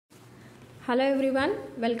Hello everyone,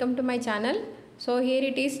 welcome to my channel. So here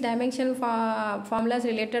it is dimension formulas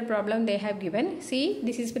related problem they have given. See,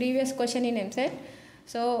 this is previous question in eamcet.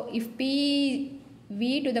 So if p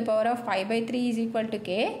v to the power of pi by 3 is equal to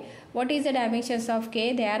k, what is the dimensions of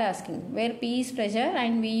k they are asking, where p is pressure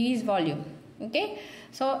and v is volume. Okay,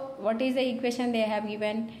 so what is the equation they have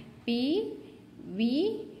given? P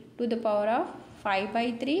v to the power of 5 by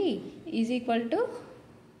 3 is equal to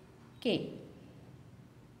k.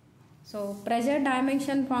 So pressure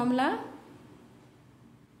dimension formula,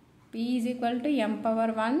 P is equal to m power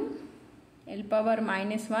 1, L power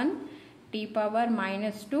minus 1, T power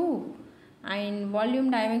minus 2, and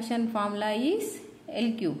volume dimension formula is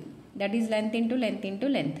L cube, that is length into length into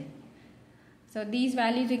length. So these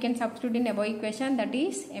values we can substitute in above equation, that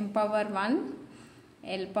is m power 1,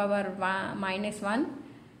 L power minus 1,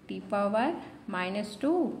 T power minus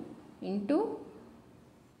 2 into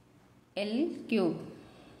L cube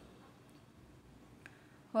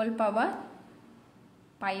whole power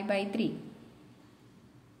pi by 3,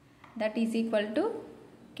 that is equal to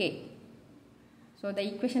k. So the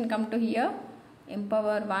equation come to here, m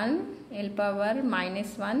power 1, L power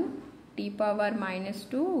minus 1, T power minus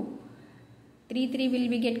 2, 3 will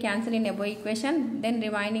be get cancelled in above equation, then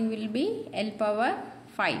remaining will be L power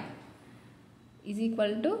 5 is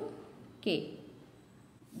equal to k.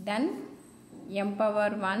 Then m power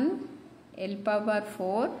 1, L power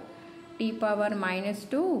 4, T power minus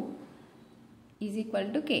 2 is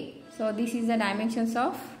equal to k. So this is the dimensions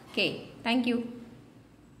of k. Thank you.